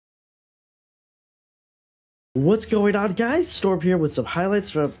What's going on, guys? Storm here with some highlights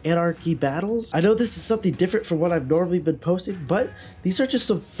from Anarchy Battles. I know this is something different from what I've normally been posting, but these are just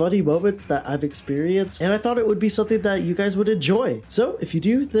some funny moments that I've experienced, and I thought it would be something that you guys would enjoy. So if you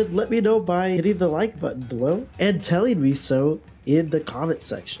do, then let me know by hitting the like button below and telling me so in the comment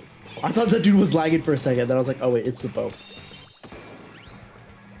section. I thought that dude was lagging for a second, then I was like, oh wait, it's the bow.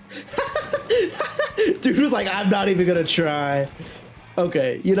 Dude was like, I'm not even gonna try.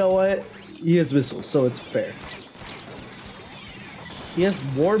 Okay, you know what? He has missiles, so it's fair. He has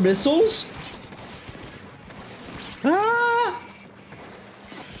more missiles? Ah!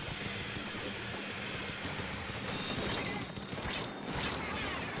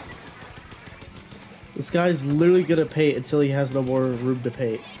 This guy's literally gonna paint until he has no more room to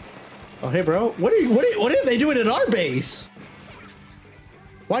paint. Oh, hey, bro. What are they doing in our base?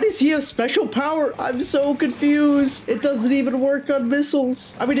 Why does he have special power? I'm so confused. It doesn't even work on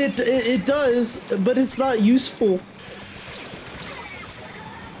missiles. I mean, it does, but it's not useful.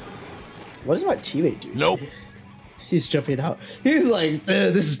 What does my teammate do? Nope. He's jumping out. He's like,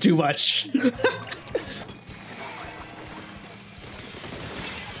 this is too much.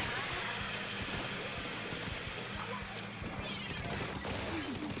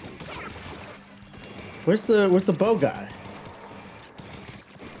 Where's the bow guy?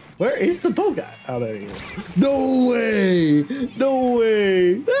 Where is the bow guy? Oh, there he is. No way! No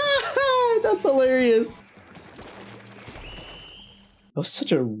way! That's hilarious. That was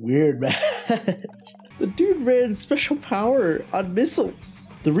such a weird match. The dude ran special power on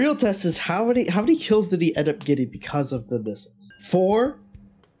missiles. The real test is how many kills did he end up getting because of the missiles? 4?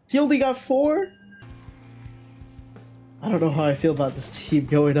 He only got 4? I don't know how I feel about this team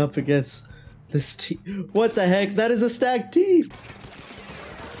going up against this team. What the heck? That is a stacked team.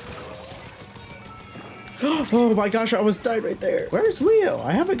 Oh my gosh, I almost died right there. Where's Leo?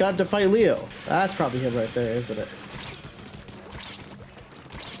 I haven't gotten to fight Leo. That's probably him right there, isn't it?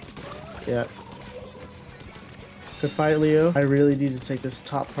 Yeah. Could fight Leo. I really need to take this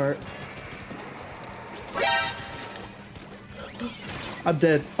top part. I'm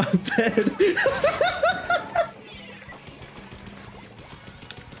dead. I'm dead.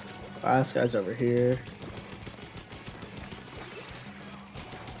 This guy's over here.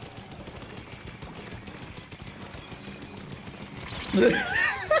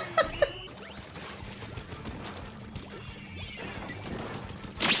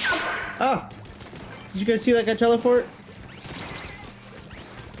 Oh! Did you guys see that guy teleport?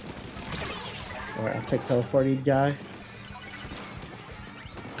 Alright, I'll take teleporting guy.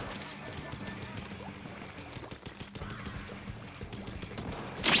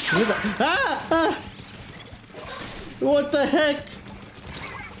 Ah! What the heck?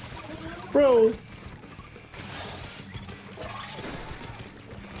 Bro!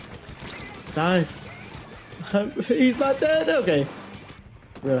 Die. He's not dead? Okay.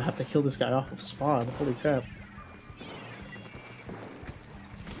 We're gonna have to kill this guy off of spawn. Holy crap.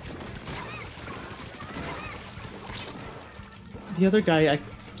 The other guy I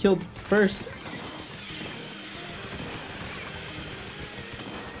killed first.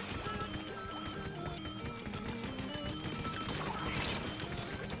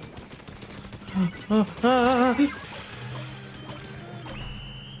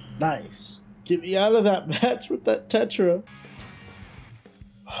 Nice. Get me out of that match with that Tetra.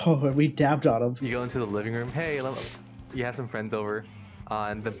 Oh, and we dabbed on him. You go into the living room. Hey, you have some friends over,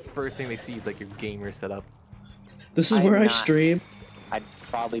 and the first thing they see is like your gamer setup. This is where I stream. I'd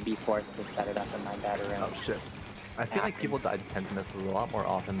probably be forced to set it up in my bedroom. Oh shit! I feel like people died to Tenta missiles a lot more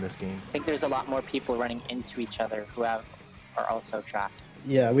often in this game. I think there's a lot more people running into each other who are also trapped.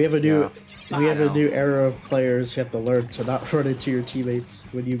 Yeah, we have a new era of players. You have to learn to not run into your teammates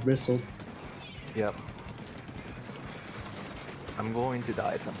when you've whistled. Yep. I'm going to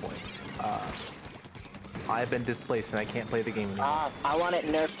die at some point. I've been displaced and I can't play the game anymore. I want it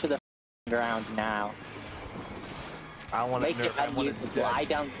nerfed to the ground now. I want Make it unusable. I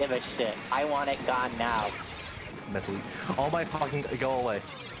don't give a shit. I want it gone now. Missile. All my talking, go away.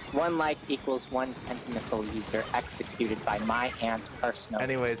 1 life equals 1 Tenta missile user executed by my hands personally.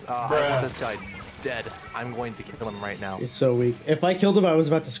 Anyways, I want this guy dead. I'm going to kill him right now. He's so weak. If I killed him, I was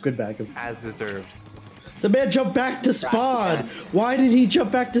about to squid bag him. As deserved. The man jumped back to spawn! Why did he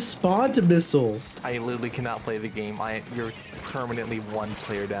jump back to spawn to missile? I literally cannot play the game. You're permanently 1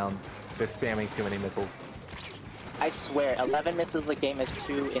 player down. They're spamming too many missiles. I swear, 11 missiles a game is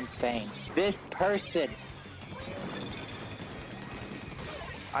too insane. This person!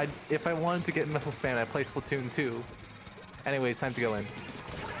 If I wanted to get missile spam, I'd play Splatoon 2. Anyways, time to go in.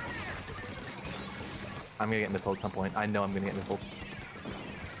 I'm gonna get missiled at some point. I know I'm gonna get missiled.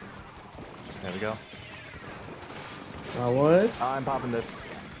 There we go. What? I'm popping this.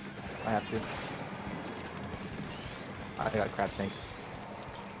 I have to. I got crab tank.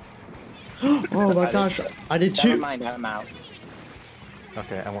 Oh my gosh, I did Never too. mind, I'm out.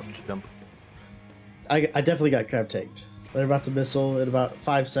 Okay, I won't jump. I definitely got crab tanked. They're about to missile in about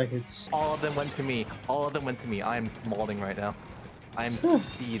 5 seconds. All of them went to me. All of them went to me. I am mauling right now. I am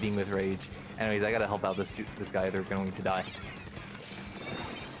seething with rage. Anyways, I gotta help out this guy. They're going to die.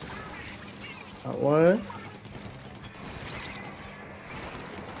 What?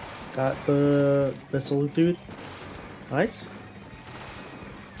 Got the missile dude. Nice.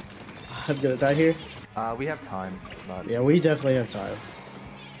 I'm gonna die here. We have time. But Yeah, we definitely have time.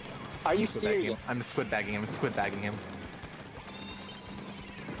 Are you squid bagging serious? him. I'm squid bagging him. I'm squid bagging him.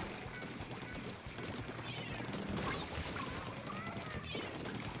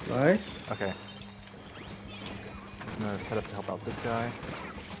 Nice. Okay. I'm gonna set up to help out this guy.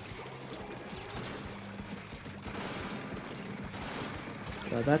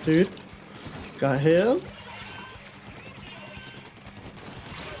 Got that dude. Got him.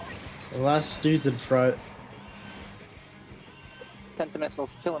 The last dude's in front. Tenta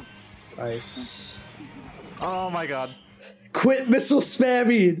missiles, kill him. Nice. Oh my god. Quit missile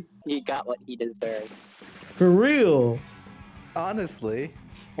spamming! He got what he deserved. For real! Honestly.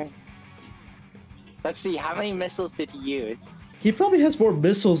 Let's see, how many missiles did he use? He probably has more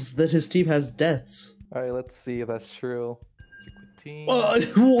missiles than his team has deaths. Alright, let's see if that's true. Secret team. What?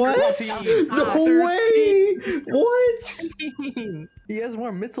 13. No 13. way! What? He has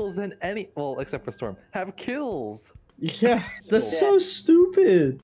more missiles than any, well, except for Storm, have kills. Yeah, that's so stupid.